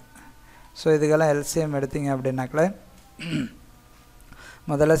 56. ஸோ இதுக்கெல்லாம் எல்சிஎம் எடுத்தீங்க அப்படின்னாக்கல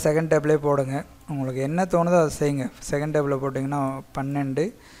முதல்ல செகண்ட் டேபிளே போடுங்க. உங்களுக்கு என்ன தோணுதோ அதை செய்யுங்க. செகண்ட் டேபிளில் போட்டிங்கன்னா 12,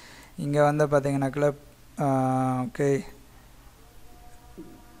 இங்கே வந்து பார்த்திங்கனாக்கல ஓகே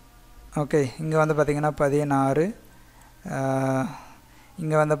ஓகே இங்கே வந்து பார்த்திங்கன்னா 16,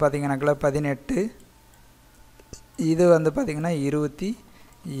 இங்கே வந்து பார்த்திங்கனாக்கல 18, இது வந்து பார்த்திங்கன்னா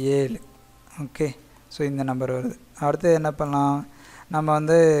 27. ஓகே, ஸோ இந்த நம்பர் வருது. அடுத்து என்ன பண்ணலாம், நம்ம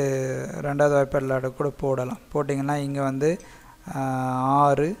வந்து ரெண்டாவது வாய்ப்பாடு கூட போடலாம். போட்டிங்கன்னா இங்கே வந்து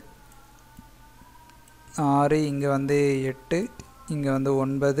 6, இங்கே வந்து 8, இங்கே வந்து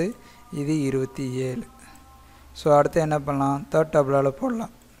 9, இது 27. ஸோ அடுத்து என்ன பண்ணலாம், தேர்ட் டேபிளால்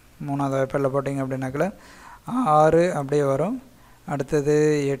போடலாம். மூணாவது வாய்ப்பாடில் போட்டிங்க அப்படின்னாக்கல 6 அப்படியே வரும், அடுத்தது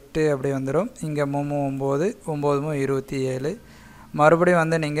 8 அப்படியே வந்துடும், இங்கே 9, 9 27. மறுபடியும்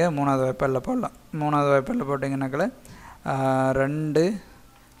வந்து நீங்கள் மூணாவது வாய்ப்பாடில் போடலாம். மூணாவது வாய்ப்பாடில் போட்டிங்கன்னாக்கல 2,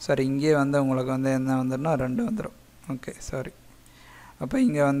 சாரி இங்கே வந்து உங்களுக்கு வந்து என்ன வந்துடும்னா 2 வந்துடும். ஓகே, சாரி, அப்போ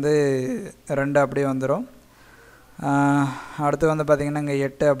இங்கே வந்து 2 அப்படியே வந்துடும். அடுத்து வந்து பார்த்திங்கன்னா இங்கே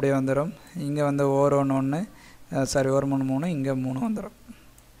 8 அப்படியே வந்துடும், இங்கே வந்து ஒரு 1, சாரி ஒரு 3, இங்கே 3 வந்துடும்.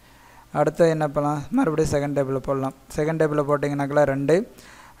 அடுத்து என்ன பண்ணலாம், மறுபடியும் செகண்ட் டேபிளில் போடலாம். செகண்ட் டேபிளில் போட்டிங்கனாக்கெல்லாம் 2,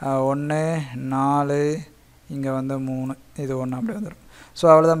 1, 4, இங்கே வந்து 3, இது 1 அப்படி வந்துடும். ஸோ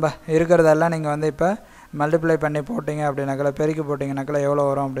அவ்வளோதான்ப்பா. இருக்கிறதெல்லாம் நீங்கள் வந்து இப்போ மல்டிப்ளை பண்ணி போட்டிங்க அப்படின்னாக்கெல்லாம் பெருக்கி போட்டிங்கனாக்கெல்லாம் எவ்வளோ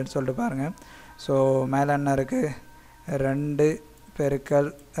வரும் அப்படின்னு சொல்லிட்டு பாருங்கள். ஸோ மேலே என்ன இருக்குது, 2 பெருக்கல்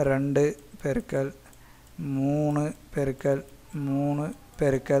 2 பெருக்கல் 3 பெருக்கல் 3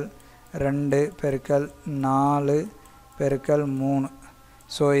 பெருக்கல் 2 பெருக்கல் 4 பெருக்கல் 3.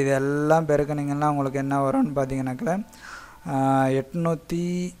 ஸோ இதெல்லாம் பெருக்கினீங்கன்னா உங்களுக்கு என்ன வரும்னு பார்த்தீங்கன்னாக்கல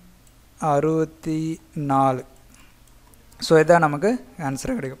 864. ஸோ இதுதான் நமக்கு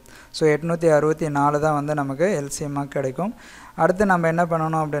ஆன்சர் கிடைக்கும். ஸோ 864 தான் வந்து நமக்கு எல்சிஎம்மாக கிடைக்கும். அடுத்து நம்ம என்ன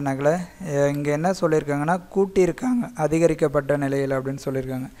பண்ணணும் அப்படின்னாக்கல இங்கே என்ன சொல்லியிருக்காங்கன்னா கூட்டியிருக்காங்க அதிகரிக்கப்பட்ட நிலையில் அப்படின்னு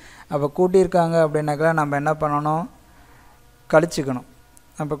சொல்லியிருக்காங்க. அப்போ கூட்டியிருக்காங்க அப்படின்னாக்கல நம்ம என்ன பண்ணணும், கழிச்சுக்கணும்.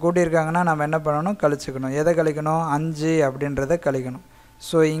 அப்போ கூட்டியிருக்காங்கன்னா நம்ம என்ன பண்ணணும், கழிச்சுக்கணும். எதை கழிக்கணும், 5 அப்படின்றத கழிக்கணும்.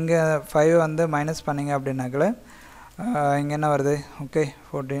 ஸோ இங்கே 5 வந்து மைனஸ் பண்ணிங்க அப்படின்னாக்கல இங்கே என்ன வருது, ஓகே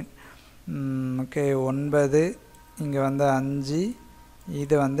 14, ஓகே 9, இங்கே வந்து 5,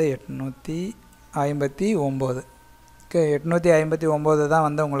 இது வந்து 859. ஓகே, 859 தான்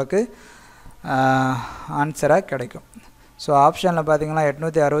வந்து உங்களுக்கு ஆன்சராக கிடைக்கும். ஸோ ஆப்ஷனில் பார்த்தீங்கன்னா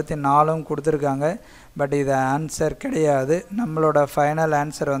 864 கொடுத்துருக்காங்க. பட் இது ஆன்சர் கிடையாது. நம்மளோட ஃபைனல்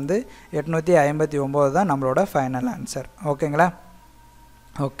ஆன்சர் வந்து 859 தான் நம்மளோட ஃபைனல் ஆன்சர். ஓகேங்களா?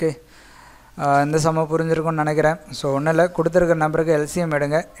 ஓகே, இந்த சம புரிஞ்சிருக்கும்னு நினைக்கிறேன். ஸோ ஒன்றும் இல்லை, கொடுத்துருக்க நம்பருக்கு எல்சிஎம்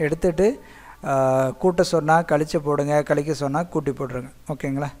எடுங்க. எடுத்துகிட்டு கூட்ட சொன்னால் கழிச்சு போடுங்க, கழிக்க சொன்னால் கூட்டி போட்டுருங்க.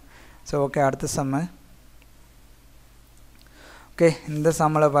 ஓகேங்களா? ஸோ ஓகே, அடுத்த சம்மு. ஓகே, இந்த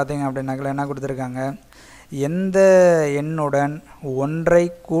சம்மில் பார்த்தீங்க அப்படின்னாக்கல என்ன கொடுத்துருக்காங்க, எந்த எண்ணுடன் ஒன்றை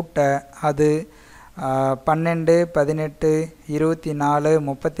கூட்ட அது 12, 18, 24,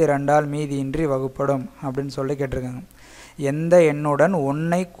 32 மீதியின்றி வகுப்படும் அப்படின்னு சொல்லி கேட்டிருக்காங்க. எந்த எண்ணுடன்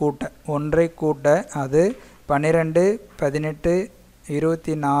ஒன்றை கூட்ட அது 12, 18,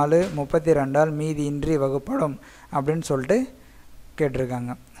 24, 32 மீதியின்றி வகுப்படும் அப்படின்னு சொல்லிட்டு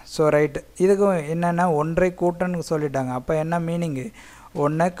கேட்டிருக்காங்க. ஸோ ரைட்டு, இதுக்கும் என்னென்னா ஒன்றை கூட்டன்னு சொல்லிட்டாங்க. அப்போ என்ன மீனிங்கு,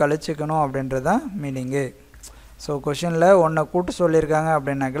 ஒன்றை கழிச்சிக்கணும் அப்படின்றது தான் மீனிங்கு. ஸோ கொஷினில் ஒன்றை கூட்டு சொல்லியிருக்காங்க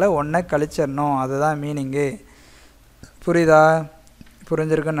அப்படின்னாக்கல ஒன்றை கழிச்சிடணும், அதுதான் மீனிங்கு. புரியுதா?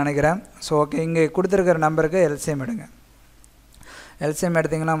 புரிஞ்சிருக்குன்னு நினைக்கிறேன். ஸோ ஓகே, இங்கே கொடுத்துருக்கிற நம்பருக்கு எல்சிஎம் எடுங்க. எல்சிஎம்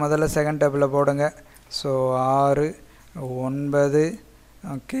எடுத்திங்கன்னா முதல்ல செகண்ட் டேபிளில் போடுங்க. ஸோ 6, 9,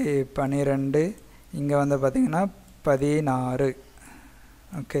 ஓகே 12, இங்கே வந்து பார்த்திங்கன்னா 16.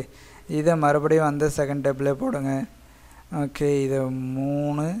 ஓகே, இதை மறுபடியும் வந்து செகண்ட் டேபிளே போடுங்க. ஓகே, இது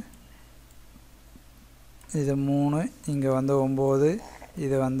 3, இங்கே வந்து 9,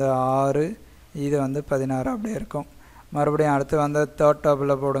 இது வந்து 6, இது வந்து 16 அப்படியே இருக்கும். மறுபடியும் அடுத்து வந்து தேர்ட்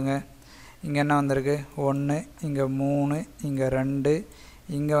டேபிளில் போடுங்க. இங்கே என்ன வந்திருக்கு, 1, இங்கே 3, இங்கே 2,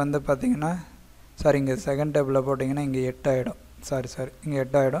 இங்கே வந்து பார்த்திங்கன்னா இங்கே செகண்ட் டேபிளில் போட்டிங்கன்னா இங்கே 8 ஆகிடும். இங்கே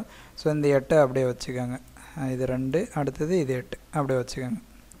 8 ஆகிடும். ஸோ இந்த 8 அப்படியே வச்சுக்கோங்க. இது 2, அடுத்தது இது 8 அப்படியே வச்சுக்கோங்க.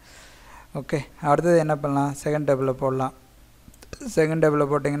 ஓகே, அடுத்தது என்ன பண்ணலாம், செகண்ட் டேபிளில் போடலாம். செகண்ட்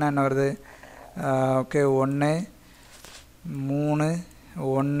டேபிளில் போட்டிங்கன்னா என்ன வருது, ஓகே 1, 3,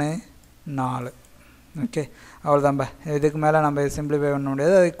 1, 4. ஓகே, அவ்வளோதான்பா. இதுக்கு மேலே நம்ம சிம்பிளிஃபை பண்ண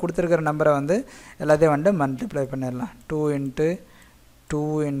முடியாது. அது கொடுத்துருக்கிற நம்பரை வந்து எல்லாத்தையும் வந்து மல்டிப்ளை பண்ணிடலாம். 2 × 2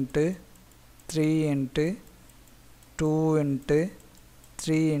 × 3 × 2 ×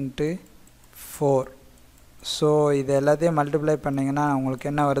 3 × 4. ஸோ இது எல்லாத்தையும் மல்டிப்ளை பண்ணிங்கன்னா உங்களுக்கு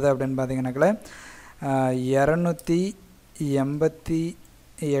என்ன வருது அப்படின்னு பார்த்தீங்கன்னாக்கல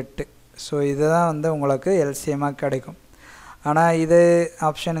 288. ஸோ இதுதான் வந்து உங்களுக்கு எல்சிஎம்மாக கிடைக்கும். ஆனால் இது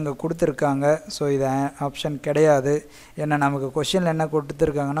ஆப்ஷன் இங்கே கொடுத்துருக்காங்க. ஸோ இது ஆப்ஷன் கிடையாது. ஏன்னா நமக்கு கொஷினில் என்ன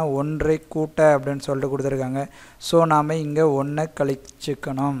கொடுத்துருக்காங்கன்னா ஒன்றை கூட்ட அப்படின்னு சொல்லிட்டு கொடுத்துருக்காங்க. ஸோ நாம் இங்கே 1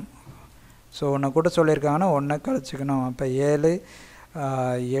 கழிச்சிக்கணும். ஸோ 1 கூட்ட சொல்லியிருக்காங்கன்னா 1 கழிச்சிக்கணும். அப்போ 7,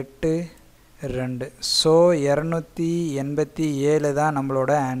 8, 2. ஸோ 287 தான்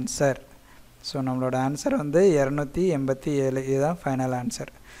நம்மளோட ஆன்சர். ஸோ நம்மளோட ஆன்சர் வந்து 287. இதுதான் ஃபைனல்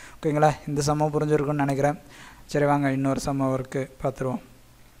ஆன்சர். ஓகேங்களா? இந்த சம்மம் புரிஞ்சிருக்குன்னு நினைக்கிறேன். சரி, வாங்க இன்னொரு சம்ம ஒர்க்கு பார்த்துருவோம்.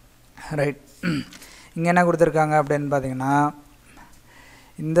 ரைட், இங்கே என்ன கொடுத்துருக்காங்க அப்படின்னு பார்த்தீங்கன்னா,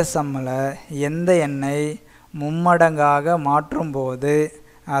 இந்த சம்மில் எந்த எண்ணை மும்மடங்காக மாற்றும்போது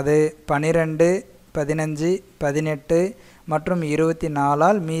அது 12, 15, 18 மற்றும்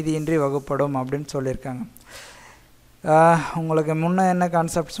 24 மீதியின்றி வகுப்படும் அப்படின்னு சொல்லியிருக்காங்க. உங்களுக்கு முன்னே என்ன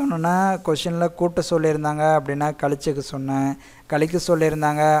கான்செப்ட் சொன்னோன்னா, கொஷினில் கூட்ட சொல்லியிருந்தாங்க அப்படின்னா கழிச்சுக்கு சொன்னேன், கழிக்க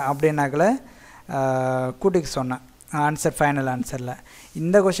சொல்லியிருந்தாங்க அப்படின்னாக்கல கூட்டிக்கு சொன்னேன் ஆன்சர், ஃபைனல் ஆன்சரில்.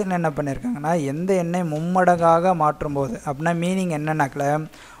 இந்த கொஷினில் என்ன பண்ணியிருக்காங்கன்னா, எந்த எண்ணை மும்மடங்காக மாற்றும்போது அப்படின்னா மீனிங் என்னன்னாக்கல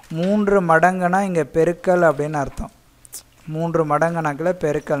 3 மடங்குனா இங்கே பெருக்கல் அப்படின்னு அர்த்தம். 3 மடங்குனாக்கில்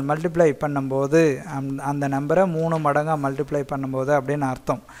பெருக்கல், மல்டிப்ளை பண்ணும்போது அந்த நம்பரை 3 மடங்காக மல்டிப்ளை பண்ணும்போது அப்படின்னு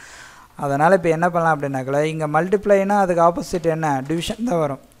அர்த்தம். அதனால் இப்போ என்ன பண்ணலாம் அப்படின்னாக்கல, இங்கே மல்டிப்ளைனா அதுக்கு ஆப்போசிட் என்ன, டிவிஷன் தான்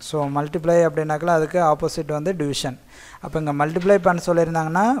வரும். ஸோ மல்டிப்ளை அப்படின்னாக்கல அதுக்கு ஆப்போசிட் வந்து டிவிஷன். அப்போ இங்கே மல்டிப்ளை பண்ண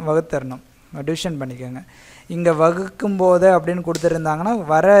சொல்லியிருந்தாங்கன்னா வகுத்தரணும், டிவிஷன் பண்ணிக்கோங்க. இங்கே வகுக்கும்போது அப்படின்னு கொடுத்துருந்தாங்கன்னா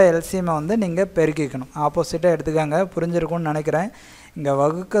வர எல்சிஎம்மை வந்து நீங்கள் பெருக்கிக்கணும், ஆப்போசிட்டாக எடுத்துக்காங்க. புரிஞ்சிருக்கும்னு நினைக்கிறேன். இங்கே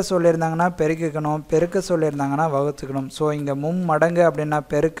வகுக்க சொல்லியிருந்தாங்கன்னா பெருக்கிக்கணும், பெருக்க சொல்லியிருந்தாங்கன்னா வகுத்துக்கணும். ஸோ இங்கே மும்மடங்கு அப்படின்னா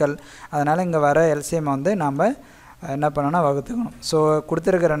பெருக்கல், அதனால் இங்கே வர எல்சிஎம்மை வந்து நாம் என்ன பண்ணோன்னா வகுத்துக்கணும். ஸோ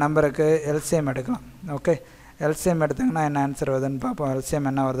கொடுத்துருக்கிற நம்பருக்கு எல்சிஎம் எடுக்கலாம். ஓகே, எல்சிஎம் எடுத்திங்கன்னா என்ன ஆன்சர் வருதுன்னு பார்ப்போம், எல்சிஎம்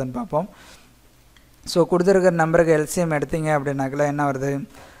என்ன வருதுன்னு பார்ப்போம். ஸோ கொடுத்துருக்கிற நம்பருக்கு எல்சிஎம் எடுத்தீங்க அப்படின்னாக்கல என்ன வருது,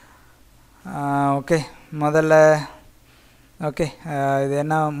 ஓகே முதல்ல ஓகே இது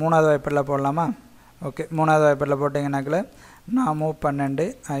என்ன 3வது வாய்ப்பாடில் போடலாமா. ஓகே, 3வது வாய்ப்பாடில் போட்டிங்கனாக்கல 4 12,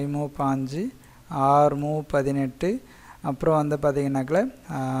 5 5, 6 18, அப்புறம் வந்து பார்த்திங்கனாக்கல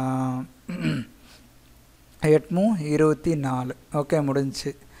 8 24. ஓகே,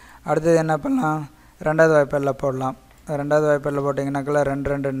 முடிஞ்சிச்சு. அடுத்தது என்ன பண்ணலாம், 2வது வாய்ப்பாடில் போடலாம். 2வது வாய்ப்பாடில் போட்டிங்கனாக்கல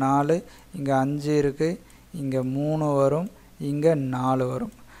 2 2 4, இங்கே 5 இருக்குது, இங்கே 3 வரும், இங்கே 4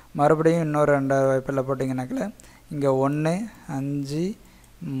 வரும். மறுபடியும் இன்னொரு 2வது வாய்ப்பாடில் போட்டிங்கனாக்கல இங்கே 1 5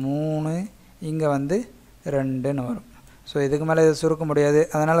 3 இங்கே வந்து 2ன்னு வரும். ஸோ இதுக்கு மேலே இதை சுருக்க முடியாது,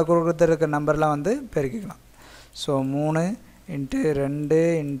 அதனால் கொடுத்துருக்க நம்பர்லாம் வந்து பெருக்கிக்கலாம். ஸோ 3 × 2 ×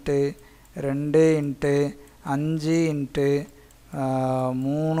 2 × 5 ×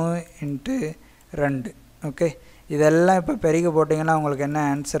 3 × 2. ஓகே, இதெல்லாம் இப்போ பெருக்கி போட்டிங்கன்னா உங்களுக்கு என்ன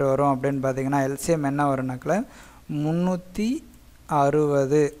ஆன்சர் வரும் அப்படின்னு பார்த்தீங்கன்னா எல்சிஎம் என்ன வரும்னாக்கல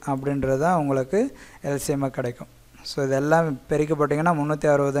 360 அப்படின்றது தான் உங்களுக்கு எல்சிஎம்மாக கிடைக்கும். ஸோ இதெல்லாம் பெருக்கி போட்டிங்கன்னா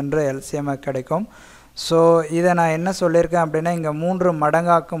 360ன்ற எல்சிஎம்மாக கிடைக்கும். ஸோ இதை நான் என்ன சொல்லியிருக்கேன் அப்படின்னா இங்கே 3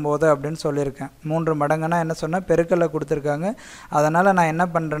 மடங்காக்கும் போது அப்படின்னு சொல்லியிருக்கேன். 3 மடங்குன்னா என்ன சொன்னால் பெருக்கல்ல கொடுத்துருக்காங்க, அதனால் நான் என்ன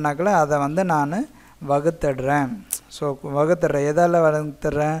பண்ணுறேன்னாக்கல அதை வந்து நான் வகுத்துடுறேன். ஸோ வகுத்துடுறேன், எதால்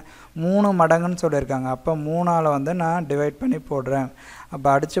வகுத்துடுறேன், 3 மடங்குன்னு சொல்லியிருக்காங்க, அப்போ 3ஆல் வந்து நான் டிவைட் பண்ணி போடுறேன். அப்போ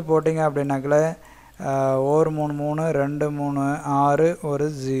அடித்து போட்டிங்க அப்படின்னாக்கல 1 3 3 2 3 6 1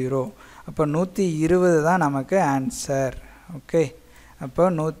 0, அப்போ 120 தான் நமக்கு ஆன்சர். ஓகே, அப்போ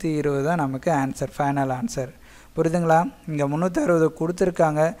 120 தான் நமக்கு ஆன்சர், ஃபைனல் ஆன்சர். புரியுதுங்களா? இங்கே 360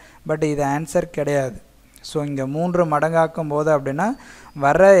 கொடுத்துருக்காங்க, பட் இது ஆன்சர் கிடையாது. ஸோ இங்கே 3 மடங்காக்கும் போது அப்படின்னா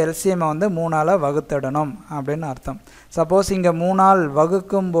வர எல்சிஎம்மை வந்து 3ஆல் வகுத்திடணும் அப்படின்னு அர்த்தம். சப்போஸ் இங்கே 3ஆல்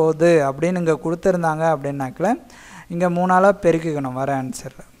வகுக்கும் போது அப்படின்னு இங்கே கொடுத்துருந்தாங்க அப்படின்னாக்கல இங்கே 3ஆல் பெருக்கிக்கணும் வர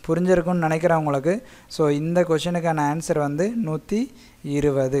ஆன்சர். புரிஞ்சிருக்குன்னு நினைக்கிறேன் உங்களுக்கு. ஸோ இந்த கொஷினுக்கான ஆன்சர் வந்து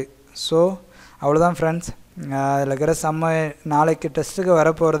 120. ஸோ அவ்வளோதான் ஃப்ரெண்ட்ஸ். அதில் இருக்கிற நாளைக்கு டெஸ்ட்டுக்கு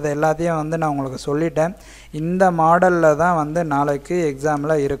வரப்போகிறது எல்லாத்தையும் வந்து நான் உங்களுக்கு சொல்லிட்டேன். இந்த மாடலில் தான் வந்து நாளைக்கு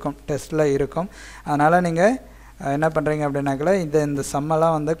எக்ஸாமில் இருக்கும், டெஸ்ட்டில் இருக்கும். அதனால் நீங்கள் என்ன பண்ணுறீங்க அப்படின்னாக்கல இந்த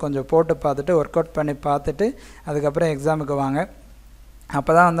சம்மெல்லாம் வந்து கொஞ்சம் போட்டு பார்த்துட்டு ஒர்க் அவுட் பண்ணி பார்த்துட்டு அதுக்கப்புறம் எக்ஸாமுக்கு வாங்க.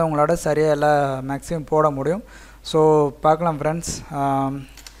 அப்போ தான் வந்து உங்களோட சரியாக எல்லா மேக்ஸிமம் போட முடியும். ஸோ பார்க்கலாம் ஃப்ரெண்ட்ஸ்.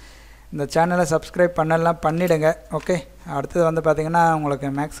 இந்த சேனலை சப்ஸ்கிரைப் பண்ணலாம் பண்ணிவிடுங்க. ஓகே, அடுத்தது வந்து பார்த்திங்கன்னா உங்களுக்கு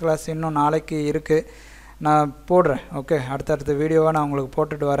மேக்ஸ் கிளாஸ் இன்னும் நாளைக்கு இருக்குது, நான் போடுறேன். ஓகே, அடுத்தடுத்த வீடியோவாக நான் உங்களுக்கு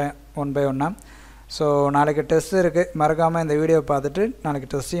போட்டுட்டு வரேன் 1 by 1. ஸோ நாளைக்கு டெஸ்ட் இருக்குது, மறக்காமல் இந்த வீடியோ பார்த்துட்டு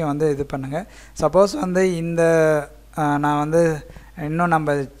நாளைக்கு டெஸ்ட்டையும் வந்து இது பண்ணுங்கள். சப்போஸ் வந்து இந்த நான் வந்து இன்னும்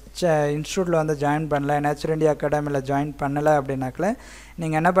நம்ம இன்ஸ்டியூட்டில் வந்து ஜாயின் பண்ணல, நேச்சுரல் இந்தியா அகாடமியில் ஜாயின் பண்ணலை அப்படின்னாக்கல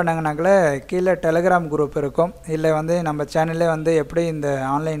நீங்கள் என்ன பண்ணுங்கனாக்கல கீழே டெலிகிராம் குரூப் இருக்கும், இல்லை வந்து நம்ம சேனல்லே வந்து எப்படி இந்த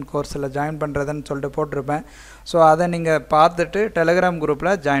ஆன்லைன் கோர்ஸில் ஜாயின் பண்ணுறதுன்னு சொல்லிட்டு போட்டிருப்பேன். ஸோ அதை நீங்கள் பார்த்துட்டு டெலிகிராம்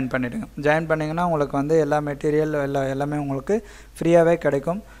குரூப்பில் ஜாயின் பண்ணிவிடுங்க. ஜாயின் பண்ணிங்கன்னா உங்களுக்கு வந்து எல்லா மெட்டீரியல் எல்லாமே உங்களுக்கு ஃப்ரீயாகவே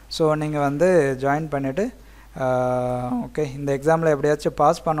கிடைக்கும். ஸோ நீங்கள் வந்து ஜாயின் பண்ணிவிட்டு ஓகே இந்த எக்ஸாமில் எப்படியாச்சும்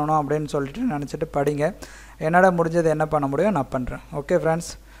பாஸ் பண்ணணும் அப்படின்னு சொல்லிட்டு நினச்சிட்டு படிங்க. என்னால் முடிஞ்சது என்ன பண்ண முடியும் நான் பண்ணுறேன். ஓகே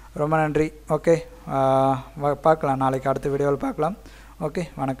ஃப்ரெண்ட்ஸ், ரொம்ப நன்றி. ஓகே, பார்க்கலாம் நாளைக்கு அடுத்த வீடியோவில் பார்க்கலாம். ஓகே,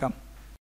 வணக்கம்.